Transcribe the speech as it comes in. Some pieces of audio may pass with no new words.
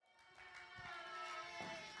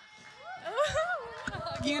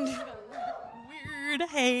You can do the weird,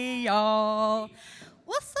 hey, y'all.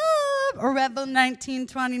 What's up? Rebel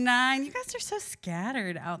 1929. You guys are so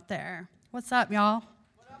scattered out there. What's up, y'all?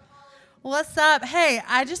 What's up? Hey,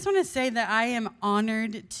 I just want to say that I am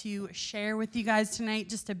honored to share with you guys tonight,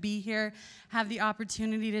 just to be here, have the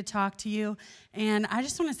opportunity to talk to you. And I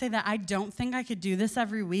just want to say that I don't think I could do this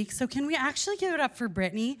every week. So can we actually give it up for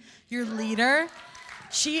Brittany, your leader?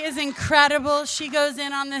 She is incredible. She goes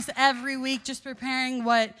in on this every week, just preparing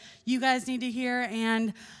what you guys need to hear,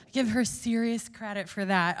 and give her serious credit for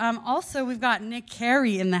that. Also, we've got Nick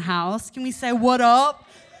Carey in the house. Can we say what up?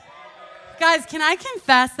 Guys, can I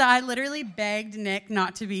confess that I literally begged Nick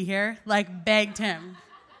not to be here? Like, begged him.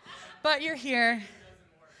 But you're here.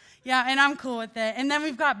 Yeah, and I'm cool with it. And then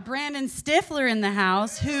we've got Brandon Stifler in the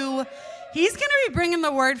house, who he's going to be bringing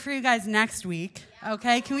the word for you guys next week.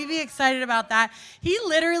 Okay, can we be excited about that? He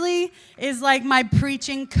literally is like my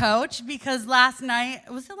preaching coach, because last night,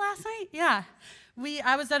 was it last night? Yeah.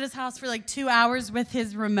 I was at his house for like 2 hours with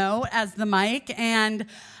his remote as the mic, and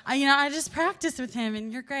I just practiced with him,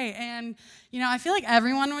 and you're great. And I feel like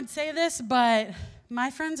everyone would say this, but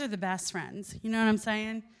my friends are the best friends. You know what I'm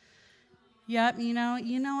saying? Yep, you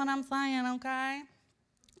know what I'm saying, okay?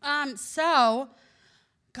 So,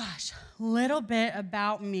 gosh, little bit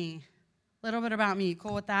about me.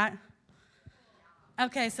 Cool with that?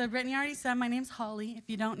 Okay, so Brittany already said my name's Hollie, if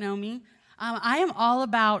you don't know me. I am all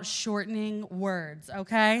about shortening words,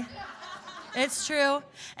 okay? It's true.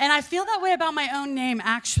 And I feel that way about my own name,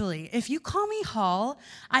 actually. If you call me Hall,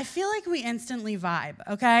 I feel like we instantly vibe,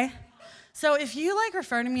 okay? So if you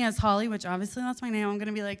refer to me as Hollie, which obviously that's my name, I'm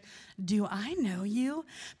gonna be like, do I know you?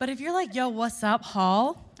 But if you're like, yo, what's up,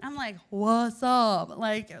 Hall? I'm like, what's up?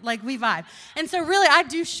 Like we vibe. And so really, I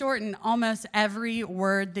do shorten almost every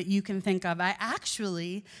word that you can think of. I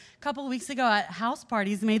actually, a couple of weeks ago at house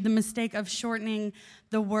parties, made the mistake of shortening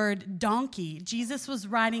the word donkey. Jesus was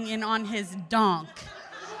riding in on his donk.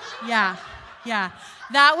 Yeah.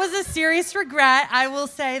 That was a serious regret. I will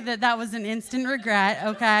say that was an instant regret,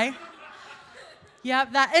 okay? Yep,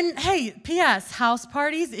 and hey, P.S., house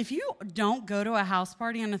parties, if you don't go to a house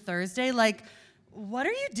party on a Thursday, what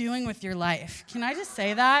are you doing with your life? Can I just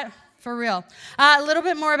say that? For real. A little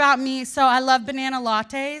bit more about me. So I love banana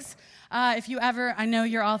lattes. If you ever, I know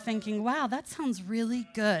you're all thinking, wow, that sounds really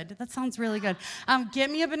good.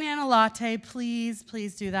 Get me a banana latte, please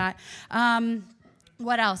do that.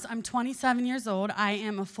 What else? I'm 27 years old. I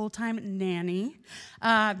am a full-time nanny.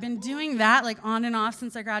 I've been doing that on and off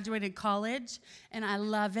since I graduated college, and I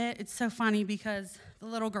love it. It's so funny because the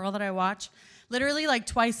little girl that I watch, literally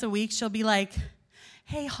twice a week, she'll be like,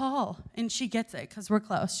 hey, Hall, and she gets it because we're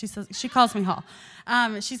close. She calls me Hall.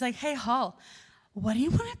 She's like, hey, Hall, what do you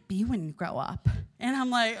want to be when you grow up? And I'm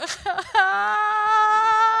like,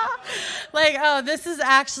 oh, this is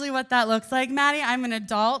actually what that looks like, Maddie. I'm an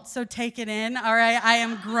adult, so take it in, all right? I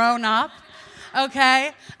am grown up,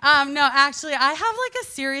 okay? No, actually, I have a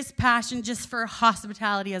serious passion just for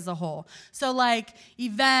hospitality as a whole. So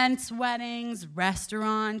events, weddings,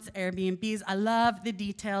 restaurants, Airbnbs. I love the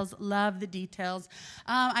details.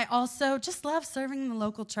 I also just love serving in the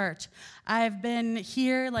local church. I've been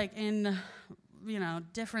here in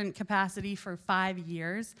different capacity for 5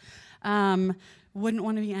 years. Wouldn't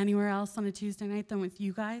want to be anywhere else on a Tuesday night than with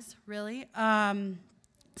you guys, really.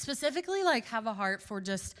 Specifically, have a heart for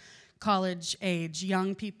just college age,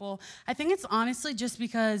 young people. I think it's honestly just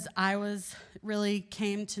because I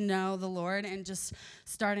came to know the Lord and just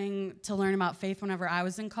starting to learn about faith whenever I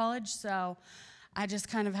was in college. So I just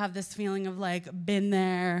kind of have this feeling of been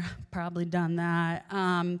there, probably done that,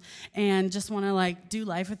 and just want to do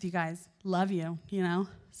life with you guys. Love you,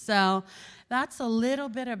 So that's a little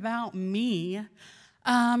bit about me.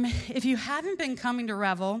 If you haven't been coming to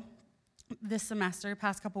Revel this semester,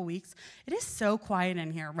 past couple weeks, it is so quiet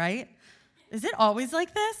in here, right? Is it always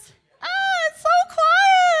like this? It's so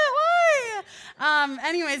quiet. Why?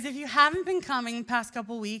 Anyways, if you haven't been coming past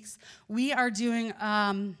couple weeks, we are doing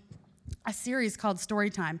a series called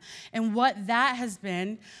Storytime. And what that has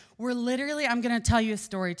been, I'm going to tell you a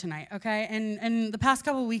story tonight, okay? And the past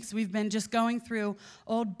couple of weeks, we've been just going through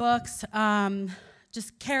old books,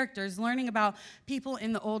 just characters, learning about people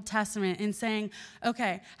in the Old Testament and saying,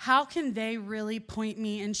 okay, how can they really point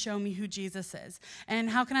me and show me who Jesus is? And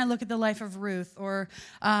how can I look at the life of Ruth or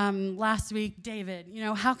last week, David?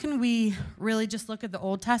 How can we really just look at the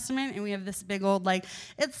Old Testament and we have this big old,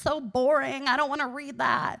 it's so boring, I don't want to read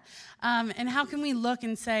that. And how can we look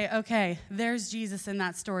and say, okay, there's Jesus in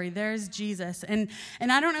that story, there's Jesus. And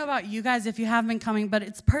I don't know about you guys if you have been coming, but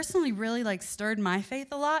it's personally really stirred my faith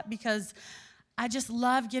a lot because I just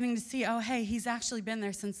love getting to see, oh, hey, he's actually been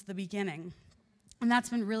there since the beginning. And that's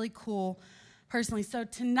been really cool personally. So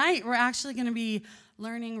tonight we're actually going to be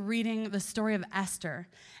reading the story of Esther.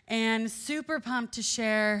 And super pumped to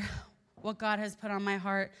share what God has put on my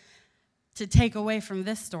heart to take away from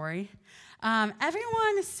this story.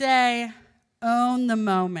 Everyone say, own the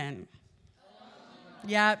moment.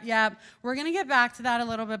 Yep. We're going to get back to that a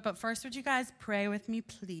little bit, but first, would you guys pray with me,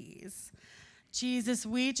 please? Jesus,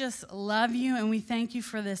 we just love you, and we thank you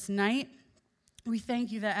for this night. We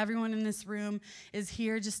thank you that everyone in this room is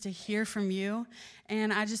here just to hear from you.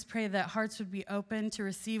 And I just pray that hearts would be open to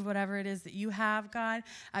receive whatever it is that you have, God.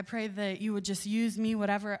 I pray that you would just use me.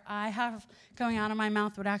 Whatever I have going out of my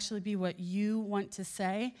mouth would actually be what you want to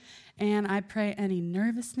say. And I pray any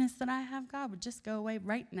nervousness that I have, God, would just go away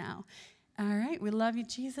right now. All right, we love you,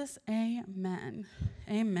 Jesus. Amen.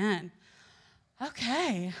 Amen.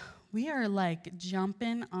 Okay, we are like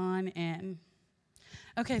jumping on in.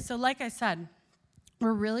 Okay, so like I said,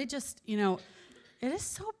 we're really just, it is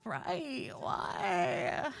so bright.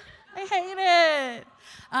 Why? I hate it.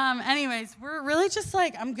 Anyways, we're really just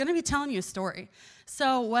I'm going to be telling you a story.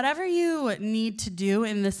 So whatever you need to do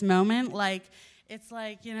in this moment, it's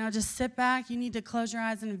just sit back. You need to close your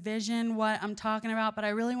eyes and envision what I'm talking about. But I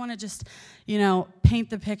really want to just, paint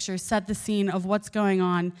the picture, set the scene of what's going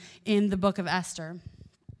on in the book of Esther.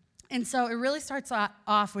 And so it really starts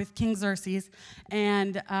off with King Xerxes,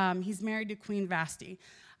 and he's married to Queen Vashti.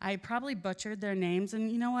 I probably butchered their names, and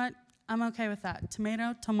you know what? I'm okay with that.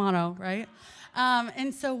 Tomato, right?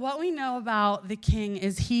 And so what we know about the king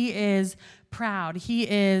is he is proud. He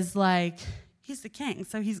is he's the king,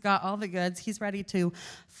 so he's got all the goods. He's ready to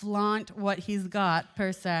flaunt what he's got,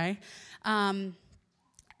 per se.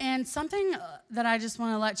 And something that I just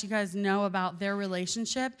want to let you guys know about their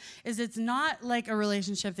relationship is it's not like a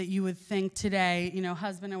relationship that you would think today,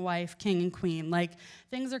 husband and wife, king and queen.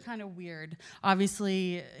 Things are kind of weird.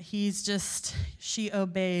 Obviously, she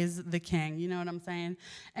obeys the king, you know what I'm saying?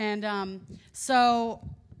 And so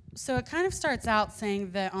it kind of starts out saying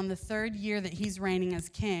that on the third year that he's reigning as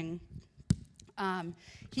king,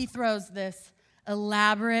 he throws this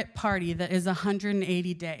elaborate party that is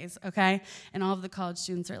 180 days, okay? And all of the college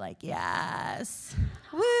students are like, yes,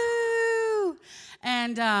 woo!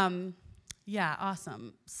 And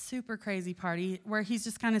awesome, super crazy party where he's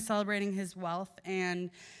just kind of celebrating his wealth and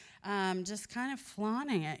just kind of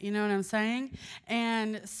flaunting it, you know what I'm saying?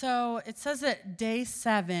 And so it says that day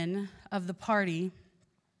 7 of the party,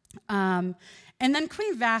 and then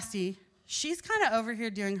Queen Vashti, she's kind of over here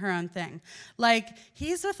doing her own thing.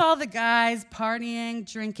 He's with all the guys, partying,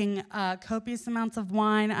 drinking copious amounts of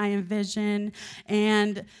wine, I envision.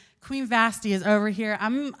 And Queen Vashti is over here.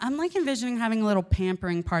 I'm envisioning having a little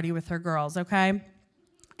pampering party with her girls, okay?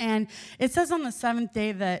 And it says on the 7th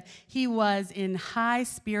day that he was in high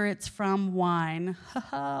spirits from wine.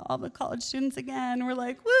 All the college students again were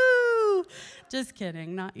like, woo! Just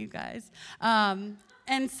kidding, not you guys.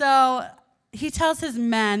 And so he tells his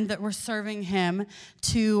men that were serving him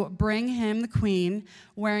to bring him the queen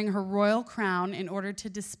wearing her royal crown in order to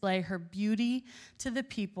display her beauty to the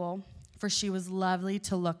people, for she was lovely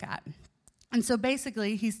to look at. And so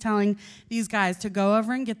basically he's telling these guys to go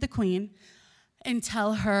over and get the queen and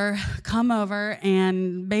tell her, come over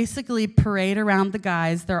and basically parade around the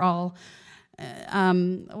guys. They're all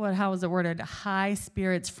how was it worded? High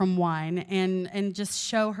spirits from wine, and just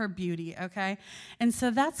show her beauty, okay? And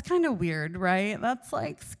so that's kind of weird, right? That's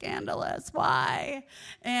scandalous. Why?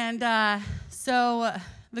 And so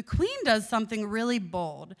the queen does something really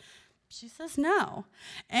bold. She says no.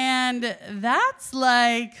 And that's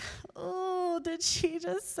oh, did she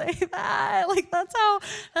just say that? That's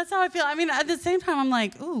how I feel. I mean, at the same time,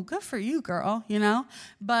 I'm ooh, good for you, girl,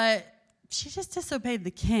 But she just disobeyed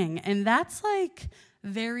the king, and that's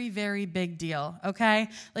very, very big deal, okay?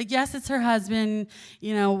 Yes, it's her husband,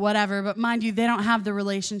 whatever, but mind you, they don't have the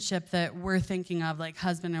relationship that we're thinking of,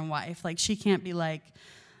 husband and wife. She can't be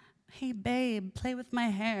hey, babe, play with my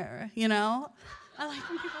hair, I like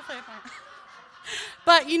when people play with my hair.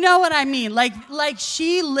 But you know what I mean,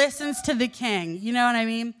 she listens to the king, you know what I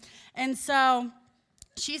mean? And so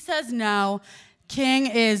she says no. King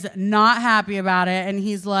is not happy about it, and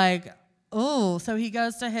he's oh, so he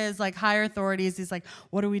goes to his higher authorities. He's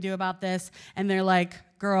what do we do about this? And they're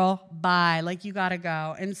girl, bye. You gotta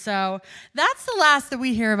go. And so that's the last that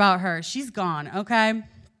we hear about her. She's gone, okay?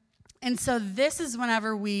 And so this is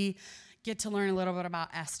whenever we get to learn a little bit about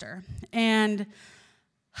Esther. And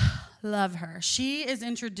Love her. She is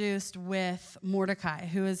introduced with Mordecai,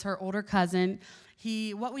 who is her older cousin.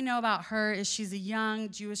 What we know about her is she's a young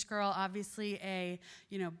Jewish girl, obviously a,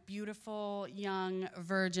 beautiful young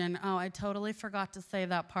virgin. Oh, I totally forgot to say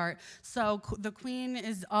that part. So the queen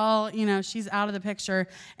is all, she's out of the picture,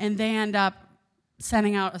 and they end up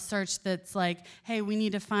sending out a search that's like, hey, we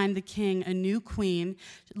need to find the king a new queen.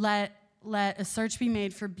 Let a search be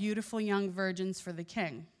made for beautiful young virgins for the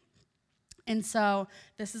king. And so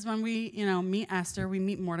this is when we, meet Esther, we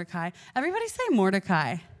meet Mordecai. Everybody say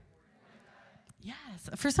Mordecai. Yes.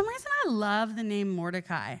 For some reason, I love the name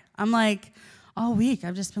Mordecai. I'm like, all week,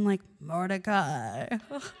 I've just been like, Mordecai.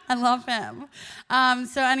 I love him.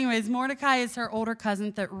 So anyways, Mordecai is her older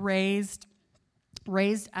cousin that raised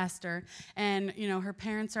Esther, and her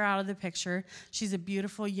parents are out of the picture. She's a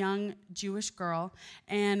beautiful young Jewish girl,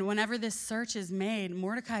 and whenever this search is made,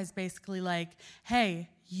 Mordecai is basically like, hey,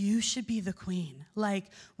 you should be the queen. Like,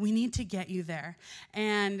 we need to get you there.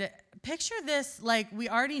 And picture this, like, we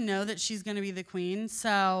already know that she's going to be the queen,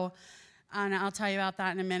 so and I'll tell you about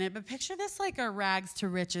that in a minute, but picture this like a rags to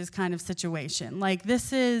riches kind of situation. Like,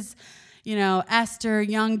 this is, Esther,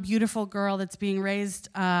 young, beautiful girl that's being raised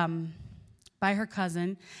by her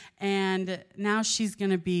cousin, and now she's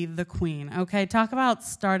going to be the queen, okay? Talk about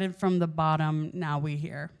started from the bottom, now we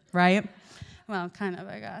here, right? Well, kind of,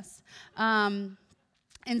 I guess.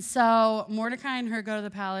 And so Mordecai and her go to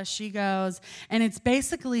the palace. She goes, and it's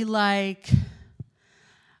basically like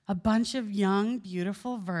a bunch of young,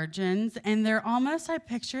 beautiful virgins, and they're almost, I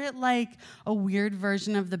picture it like a weird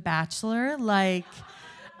version of The Bachelor, like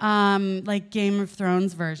Game of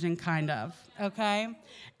Thrones version, kind of, okay?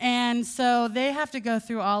 And so they have to go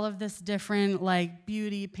through all of this different, like,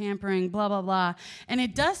 beauty, pampering, blah, blah, blah. And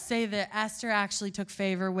it does say that Esther actually took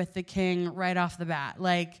favor with the king right off the bat.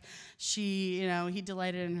 Like, he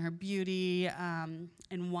delighted in her beauty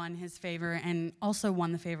and won his favor and also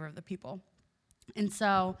won the favor of the people. And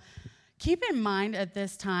so keep in mind at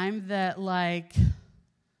this time that, like,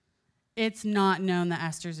 it's not known that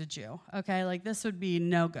Esther's a Jew, okay? Like, this would be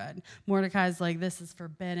no good. Mordecai's like, this is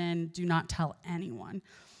forbidden. Do not tell anyone,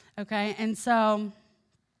 okay? And so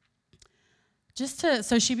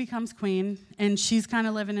so she becomes queen, and she's kind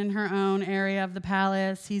of living in her own area of the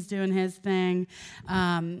palace. He's doing his thing.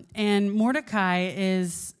 And Mordecai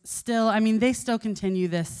is still, they still continue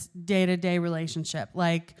this day-to-day relationship.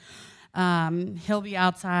 Like, he'll be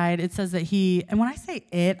outside. It says that and when I say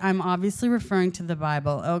it, I'm obviously referring to the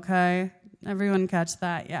Bible, okay? Everyone catch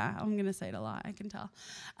that? Yeah, I'm going to say it a lot, I can tell.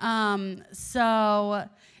 So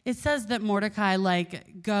it says that Mordecai,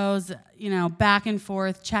 like, goes, back and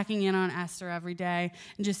forth, checking in on Esther every day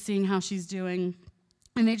and just seeing how she's doing.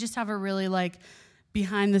 And they just have a really, like,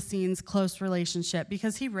 behind-the-scenes close relationship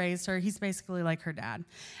because he raised her. He's basically like her dad.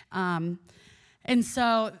 And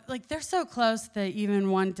so, like, they're so close that even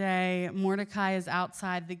one day Mordecai is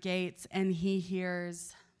outside the gates and he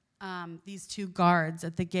hears these two guards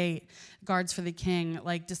at the gate, guards for the king,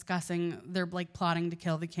 like, discussing, they're, like, plotting to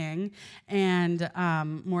kill the king. And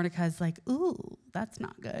Mordecai's like, ooh, that's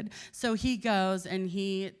not good. So he goes and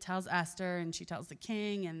he tells Esther, and she tells the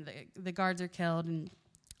king, and the guards are killed, and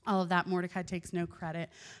all of that. Mordecai takes no credit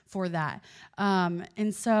for that.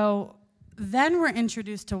 And so then we're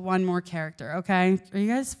introduced to one more character, okay? Are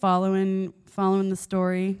you guys following the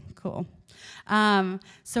story? Cool.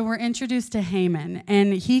 So we're introduced to Haman,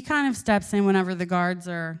 and he kind of steps in whenever the guards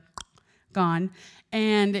are gone,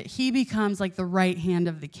 and he becomes like the right hand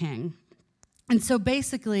of the king. And so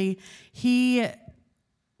basically, he,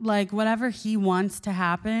 like, whatever he wants to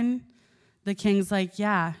happen, the king's like,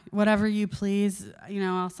 yeah, whatever you please,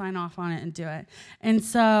 I'll sign off on it and do it. And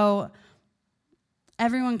so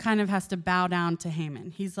everyone kind of has to bow down to Haman.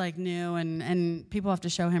 He's like new, and people have to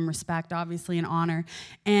show him respect, obviously, and honor.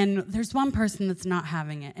 And there's one person that's not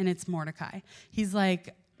having it, and it's Mordecai. He's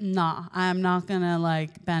like, nah, I'm not gonna,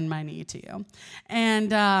 like, bend my knee to you.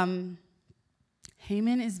 And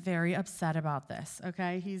Haman is very upset about this,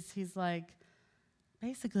 okay? He's like,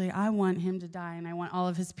 basically, I want him to die, and I want all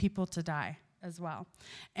of his people to die as well.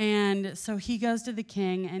 And so he goes to the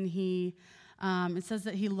king, and it says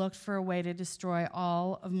that he looked for a way to destroy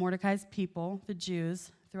all of Mordecai's people, the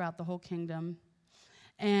Jews, throughout the whole kingdom.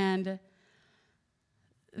 And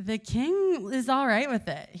the king is all right with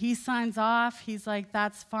it. He signs off. He's like,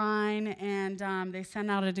 that's fine. And they send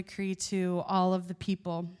out a decree to all of the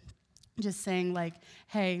people just saying, like,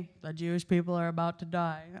 hey, the Jewish people are about to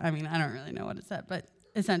die. I don't really know what it said, but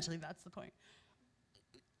essentially that's the point.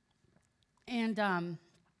 And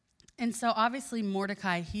so obviously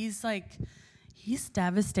Mordecai, he's like, he's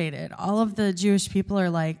devastated. All of the Jewish people are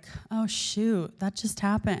like, oh, shoot, that just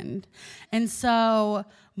happened. And so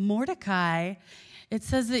Mordecai, it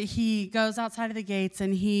says that he goes outside of the gates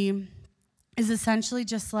and he is essentially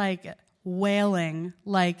just like wailing,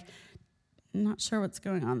 like, I'm not sure what's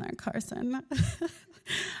going on there, Carson.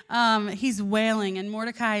 He's wailing, and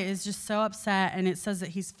Mordecai is just so upset, and it says that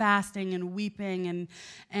he's fasting and weeping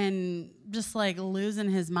and just like losing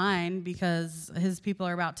his mind because his people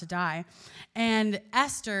are about to die. And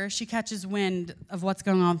Esther, she catches wind of what's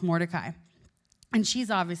going on with Mordecai. And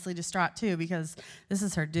she's obviously distraught too because this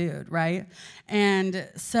is her dude, right? And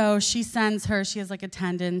so she sends her, she has like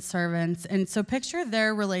attendants, servants. And so picture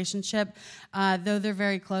their relationship, though they're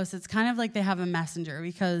very close, it's kind of like they have a messenger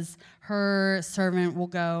because her servant will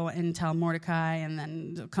go and tell Mordecai and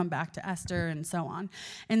then come back to Esther and so on.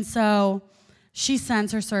 And so she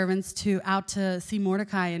sends her servants out to see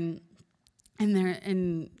Mordecai and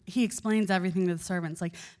he explains everything to the servants.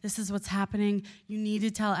 Like, this is what's happening. You need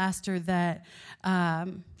to tell Esther that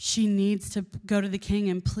she needs to go to the king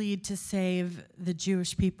and plead to save the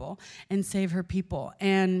Jewish people and save her people.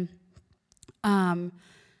 And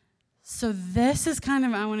so this is kind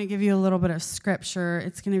of, I want to give you a little bit of scripture.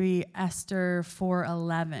 It's going to be Esther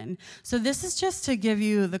 4:11. So this is just to give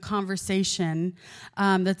you the conversation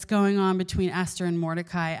that's going on between Esther and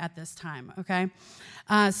Mordecai at this time, okay?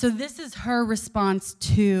 So this is her response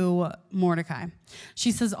to Mordecai.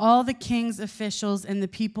 She says, all the king's officials and the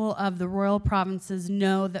people of the royal provinces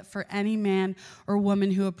know that for any man or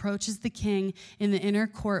woman who approaches the king in the inner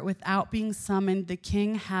court without being summoned, the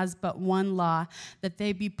king has but one law, that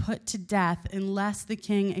they be put to death unless the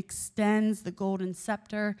king extends the golden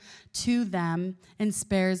scepter to them and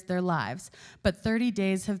spares their lives. But 30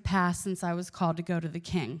 days have passed since I was called to go to the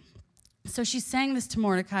king. So she's saying this to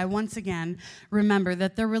Mordecai. Once again, remember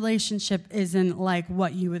that their relationship isn't like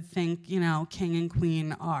what you would think, king and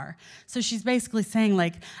queen are. So she's basically saying,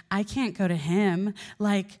 like, I can't go to him.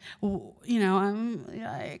 Like, I'm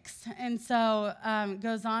yikes. And so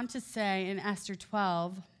goes on to say in Esther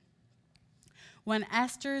 12, when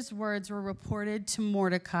Esther's words were reported to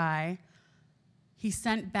Mordecai, he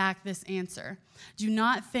sent back this answer. Do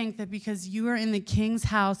not think that because you are in the king's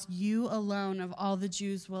house, you alone of all the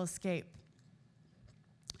Jews will escape.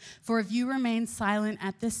 For if you remain silent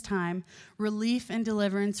at this time, relief and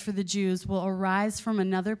deliverance for the Jews will arise from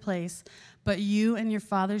another place, but you and your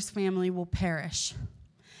father's family will perish.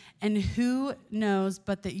 And who knows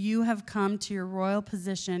but that you have come to your royal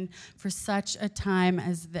position for such a time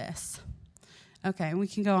as this? Okay, we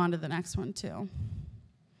can go on to the next one too.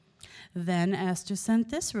 Then Esther sent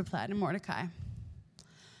this reply to Mordecai.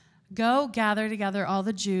 Go gather together all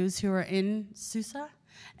the Jews who are in Susa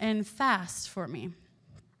and fast for me.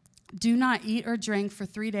 Do not eat or drink for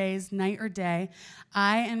 3 days, night or day.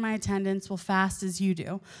 I and my attendants will fast as you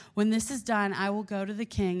do. When this is done, I will go to the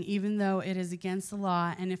king, even though it is against the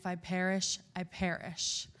law, and if I perish, I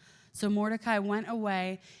perish. So Mordecai went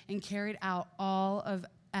away and carried out all of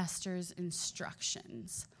Esther's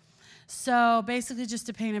instructions. So basically, just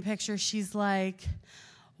to paint a picture, she's like,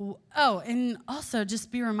 oh, and also just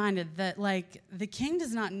be reminded that, like, the king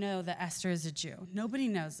does not know that Esther is a Jew. Nobody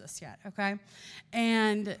knows this yet, okay?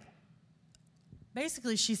 And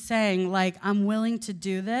basically, she's saying, like, I'm willing to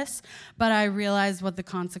do this, but I realize what the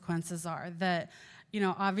consequences are. That,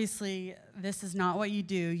 obviously, this is not what you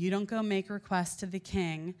do. You don't go make requests to the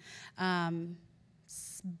king,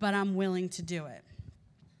 but I'm willing to do it.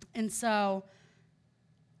 And so,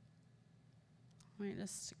 let me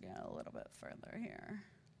just get a little bit further here.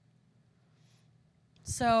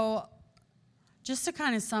 So, just to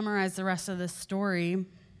kind of summarize the rest of this story,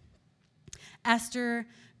 Esther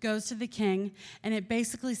goes to the king, and it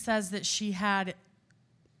basically says that she had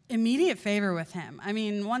immediate favor with him. I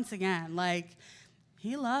mean, once again, like,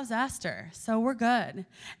 he loves Esther, so we're good.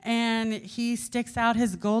 And he sticks out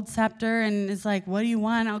his gold scepter and is like, what do you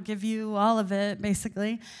want? I'll give you all of it,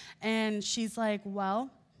 basically. And she's like, well,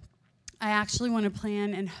 I actually want to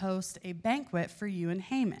plan and host a banquet for you and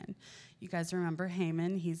Haman. You guys remember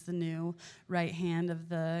Haman? He's the new right hand of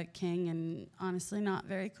the king, and honestly, not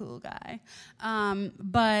very cool guy.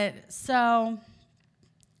 But so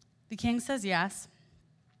the king says yes.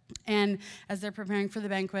 And as they're preparing for the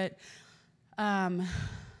banquet,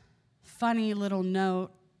 funny little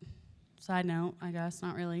note, side note, I guess,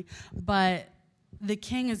 not really, but the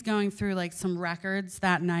king is going through like some records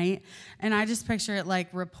that night, and I just picture it like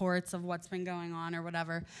reports of what's been going on or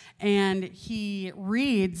whatever, and he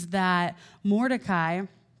reads that Mordecai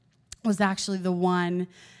was actually the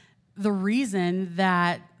reason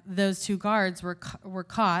that those two guards were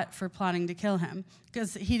caught for plotting to kill him,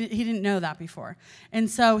 because he didn't know that before. And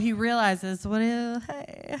so he realizes,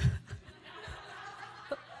 hey.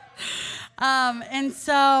 And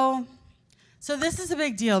so this is a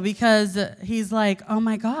big deal, because he's like, oh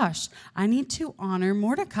my gosh, I need to honor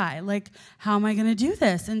Mordecai. Like, how am I going to do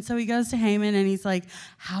this? And so he goes to Haman and he's like,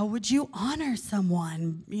 how would you honor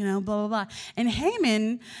someone? You know, blah, blah, blah. And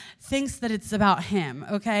Haman thinks that it's about him,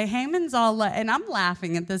 okay? Haman's all, and I'm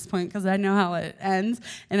laughing at this point because I know how it ends.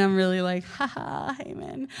 And I'm really like, haha,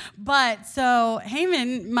 Haman. But so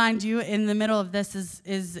Haman, mind you, in the middle of this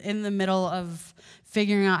is in the middle of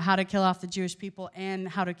figuring out how to kill off the Jewish people and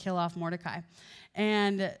how to kill off Mordecai.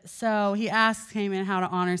 And so he asks Haman how to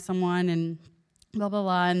honor someone and blah, blah,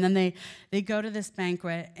 blah. And then they go to this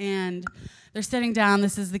banquet, and they're sitting down.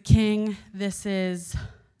 This is the king. This is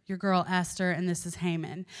your girl Esther, and this is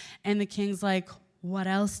Haman. And the king's like, what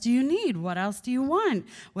else do you need? What else do you want?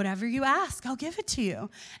 Whatever you ask, I'll give it to you.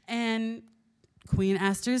 And Queen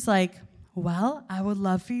Esther's like, well, I would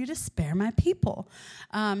love for you to spare my people,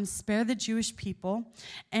 spare the Jewish people.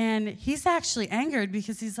 And he's actually angered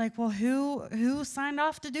because he's like, well, who signed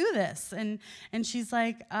off to do this? And she's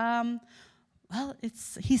like, well,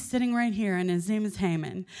 he's sitting right here, and his name is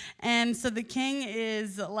Haman. And so the king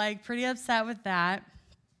is like pretty upset with that.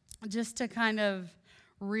 Just to kind of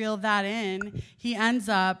reel that in, he ends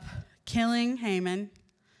up killing Haman.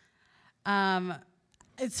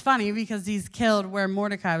 It's funny because he's killed where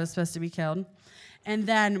Mordecai was supposed to be killed. And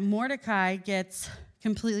then Mordecai gets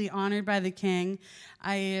completely honored by the king.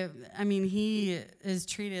 I mean, he is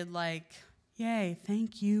treated like, yay,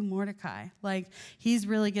 thank you, Mordecai. Like, he's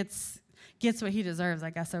really gets what he deserves,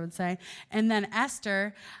 I guess I would say. And then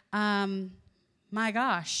Esther, my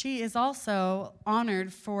gosh, she is also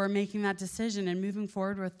honored for making that decision and moving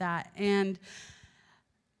forward with that. And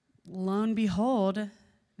lo and behold,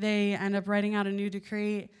 they end up writing out a new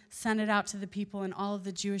decree, send it out to the people, and all of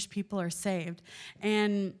the Jewish people are saved.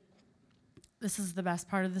 And this is the best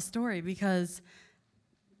part of the story, because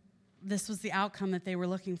this was the outcome that they were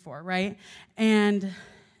looking for, right? And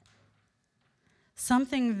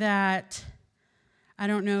something that I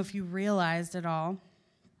don't know if you realized at all,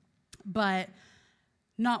 but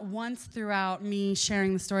not once throughout me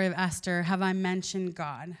sharing the story of Esther have I mentioned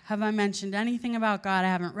God. Have I mentioned anything about God? I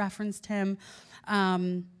haven't referenced him.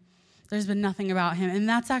 There's been nothing about him. And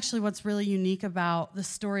that's actually what's really unique about the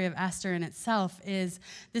story of Esther in itself, is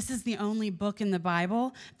this is the only book in the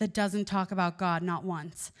Bible that doesn't talk about God, not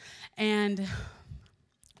once. And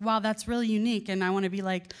wow, that's really unique. And I want to be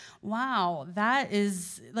like, wow, that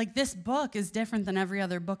is, like, this book is different than every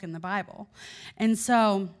other book in the Bible. And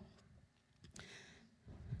so,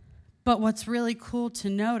 but what's really cool to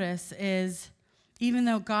notice is, even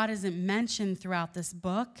though God isn't mentioned throughout this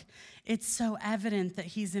book, it's so evident that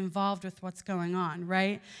he's involved with what's going on,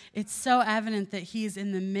 right? It's so evident that he's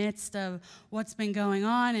in the midst of what's been going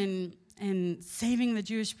on and saving the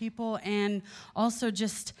Jewish people, and also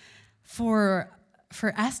just for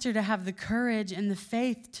Esther to have the courage and the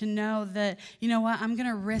faith to know that, you know what, I'm going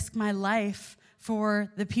to risk my life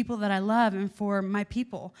for the people that I love and for my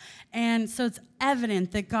people. And so it's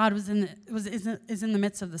evident that God is in the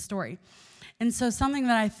midst of the story. And so something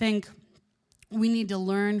that I think we need to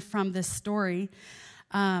learn from this story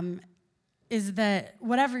is that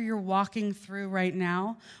whatever you're walking through right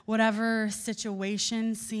now, whatever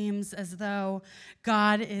situation seems as though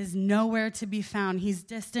God is nowhere to be found, he's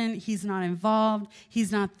distant, he's not involved,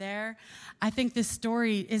 he's not there, I think this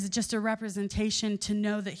story is just a representation to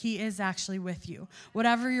know that he is actually with you.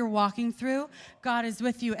 Whatever you're walking through, God is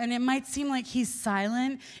with you. And it might seem like he's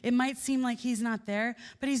silent, it might seem like he's not there,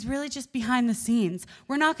 but he's really just behind the scenes.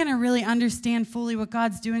 We're not going to really understand fully what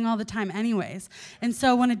God's doing all the time anyways. And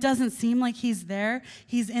so when it doesn't seem like he's there,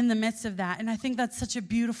 he's in the midst of that. And I think that's such a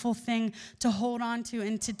beautiful thing to hold on to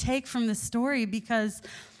and to take from the story, because,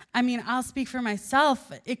 I mean, I'll speak for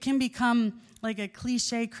myself. It can become like a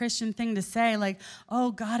cliche Christian thing to say, like,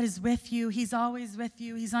 oh, God is with you. He's always with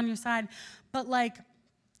you. He's on your side. But, like,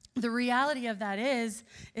 the reality of that is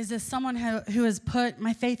as someone who has put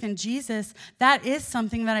my faith in Jesus, that is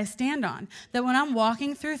something that I stand on. That when I'm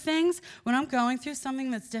walking through things, when I'm going through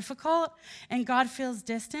something that's difficult and God feels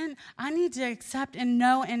distant, I need to accept and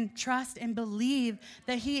know and trust and believe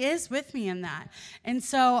that he is with me in that. And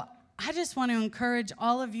so I just want to encourage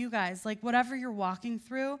all of you guys, like, whatever you're walking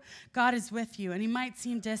through, God is with you. And he might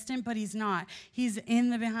seem distant, but he's not. He's in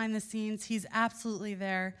the behind the scenes. He's absolutely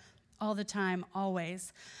there all the time,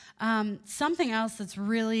 always. Something else that's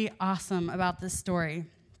really awesome about this story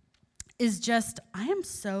is just, I am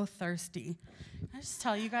so thirsty. Can I just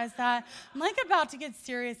tell you guys that? I'm like about to get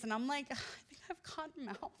serious, and I'm like, I think have cotton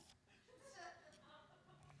mouth.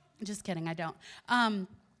 Just kidding, I don't.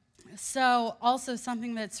 So also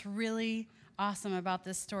something that's really awesome about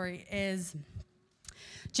this story is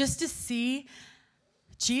just to see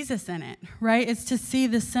Jesus in it, right? It's to see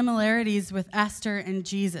the similarities with Esther and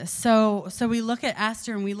Jesus. So we look at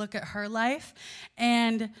Esther and we look at her life,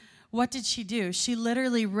 and what did she do? She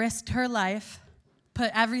literally risked her life,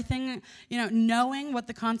 put everything, knowing what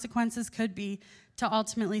the consequences could be to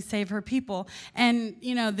ultimately save her people. And,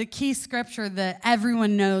 the key scripture that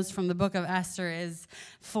everyone knows from the book of Esther is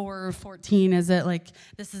 4:14, is it like,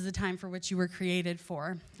 this is the time for which you were created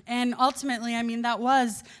for. And ultimately, that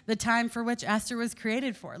was the time for which Esther was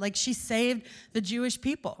created for. Like, she saved the Jewish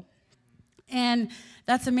people. And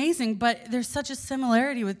that's amazing, but there's such a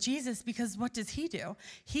similarity with Jesus, because what does he do?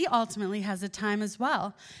 He ultimately has a time as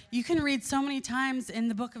well. You can read so many times in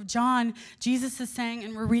the book of John, Jesus is saying,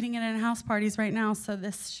 and we're reading it in house parties right now, so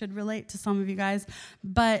this should relate to some of you guys,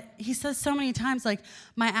 but he says so many times, like,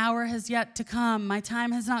 my hour has yet to come, my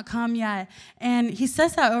time has not come yet, and he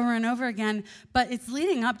says that over and over again, but it's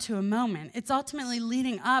leading up to a moment. It's ultimately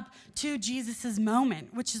leading up to Jesus'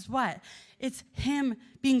 moment, which is what? It's him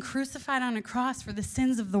being crucified on a cross for the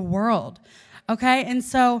sins of the world, okay? And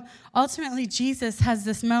so ultimately Jesus has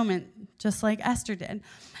this moment, just like Esther did.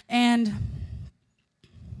 And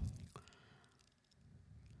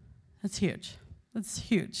that's huge. That's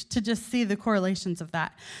huge to just see the correlations of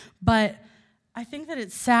that. But I think that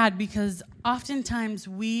it's sad because oftentimes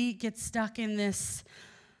we get stuck in this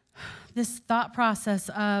thought process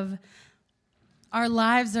of, our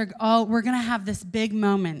lives we're going to have this big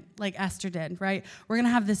moment like Esther did, right? We're going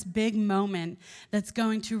to have this big moment that's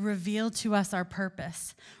going to reveal to us our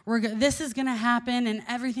purpose. This is going to happen and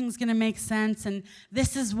everything's going to make sense, and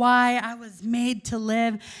this is why I was made to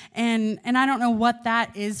live. And I don't know what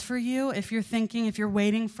that is for you. If you're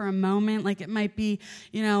waiting for a moment, like it might be,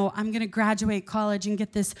 I'm going to graduate college and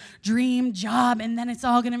get this dream job, and then it's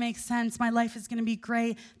all going to make sense. My life is going to be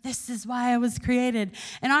great. This is why I was created.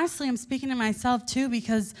 And honestly, I'm speaking to myself too,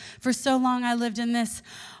 because for so long I lived in this,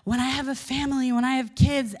 when I have a family, when I have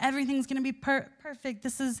kids, everything's going to be perfect.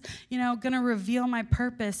 This is, going to reveal my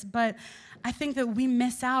purpose. But I think that we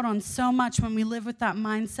miss out on so much when we live with that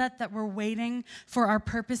mindset that we're waiting for our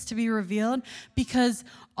purpose to be revealed, because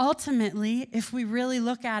ultimately, if we really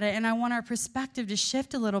look at it, and I want our perspective to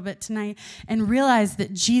shift a little bit tonight and realize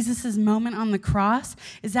that Jesus' moment on the cross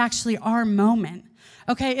is actually our moment.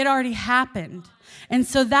 Okay, it already happened. And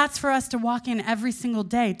so that's for us to walk in every single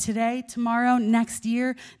day. Today, tomorrow, next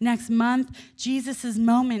year, next month. Jesus'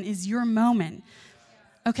 moment is your moment.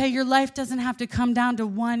 Okay, your life doesn't have to come down to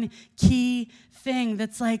one key thing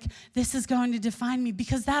that's like, this is going to define me,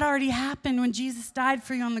 because that already happened when Jesus died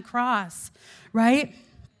for you on the cross, right?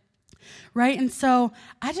 Right? And so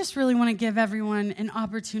I just really want to give everyone an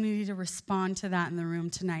opportunity to respond to that in the room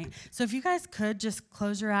tonight. So if you guys could just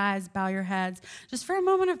close your eyes, bow your heads, just for a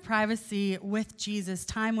moment of privacy with Jesus,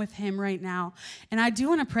 time with him right now. And I do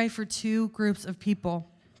want to pray for two groups of people.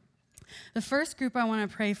 The first group I want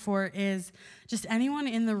to pray for is just anyone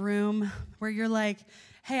in the room where you're like,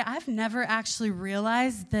 hey, I've never actually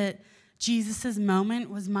realized that Jesus' moment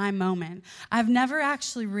was my moment. I've never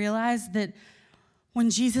actually realized that when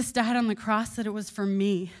Jesus died on the cross, that it was for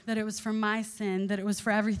me, that it was for my sin, that it was for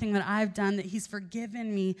everything that I've done, that he's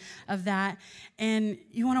forgiven me of that. And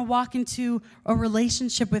you want to walk into a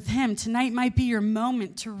relationship with him. Tonight might be your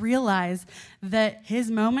moment to realize that his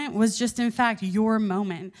moment was just, in fact, your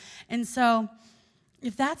moment. And so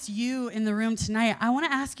if that's you in the room tonight, I want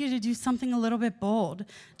to ask you to do something a little bit bold.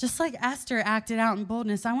 Just like Esther acted out in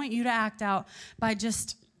boldness, I want you to act out by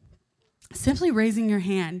just simply raising your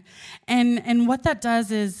hand. And what that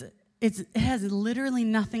does is it has literally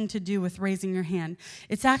nothing to do with raising your hand.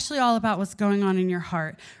 It's actually all about what's going on in your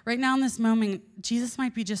heart. Right now in this moment, Jesus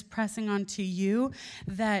might be just pressing onto you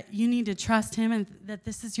that you need to trust him, and that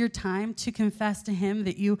this is your time to confess to him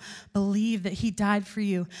that you believe that he died for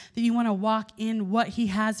you, that you want to walk in what he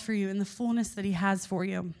has for you, in the fullness that he has for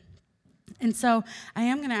you. And so I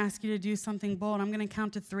am going to ask you to do something bold. I'm going to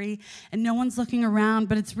count to 3, and no one's looking around,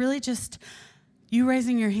 but it's really just you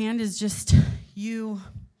raising your hand is just you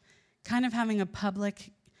kind of having a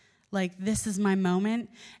public, like, this is my moment.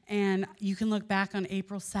 And you can look back on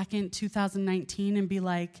April 2nd, 2019 and be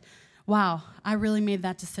like, wow, I really made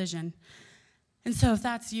that decision. And so if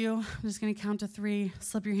that's you, I'm just going to count to 3,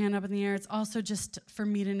 slip your hand up in the air. It's also just for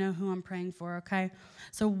me to know who I'm praying for, okay?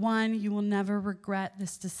 So 1, you will never regret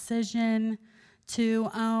this decision. 2,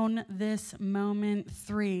 own this moment.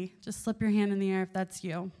 3, just slip your hand in the air if that's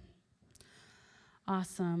you.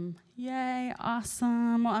 Awesome. Yay,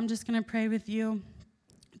 awesome. Well, I'm just going to pray with you.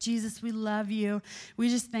 Jesus, we love you. We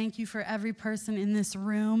just thank you for every person in this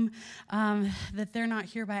room, that they're not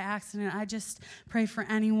here by accident. I just pray for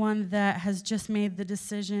anyone that has just made the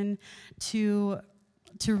decision to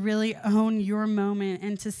really own your moment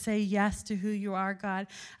and to say yes to who you are, God.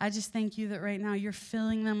 I just thank you that right now you're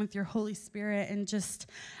filling them with your Holy Spirit and just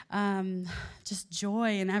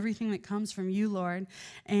joy and everything that comes from you, Lord.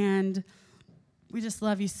 And we just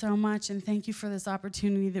love you so much, and thank you for this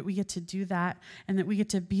opportunity that we get to do that and that we get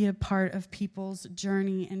to be a part of people's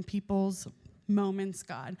journey and people's moments,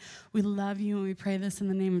 God. We love you, and we pray this in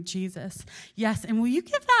the name of Jesus. Yes, and will you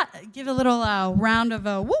give a little round of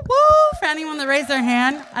a woo-woo for anyone that raised their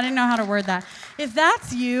hand? I didn't know how to word that. If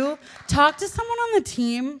that's you, talk to someone on the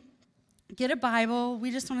team. Get a Bible. We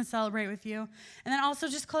just want to celebrate with you. And then also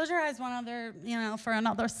just close your eyes for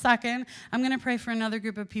another second. I'm going to pray for another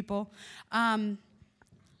group of people. I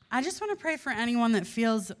just want to pray for anyone that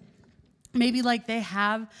feels maybe like they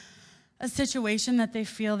have a situation that they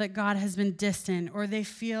feel that God has been distant, or they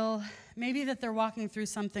feel maybe that they're walking through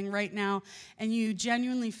something right now and you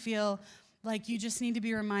genuinely feel like you just need to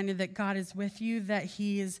be reminded that God is with you, that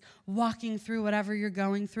he is walking through whatever you're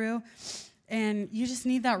going through. And you just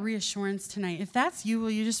need that reassurance tonight. If that's you,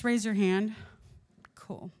 will you just raise your hand?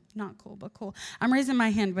 Cool. Not cool, but cool. I'm raising my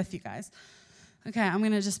hand with you guys. Okay, I'm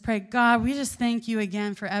going to just pray. God, we just thank you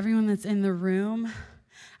again for everyone that's in the room.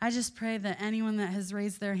 I just pray that anyone that has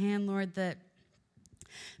raised their hand, Lord, that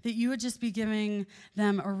you would just be giving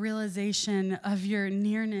them a realization of your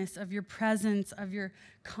nearness, of your presence, of your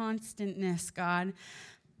constantness, God.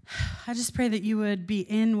 I just pray that you would be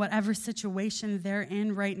in whatever situation they're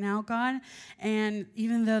in right now, God. And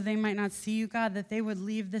even though they might not see you, God, that they would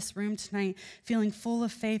leave this room tonight feeling full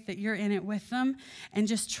of faith that you're in it with them and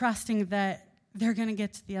just trusting that they're going to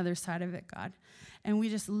get to the other side of it, God. And we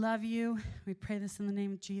just love you. We pray this in the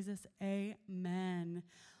name of Jesus. Amen.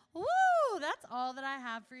 Woo! That's all that I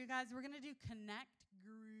have for you guys. We're going to do Connect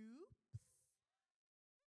Group.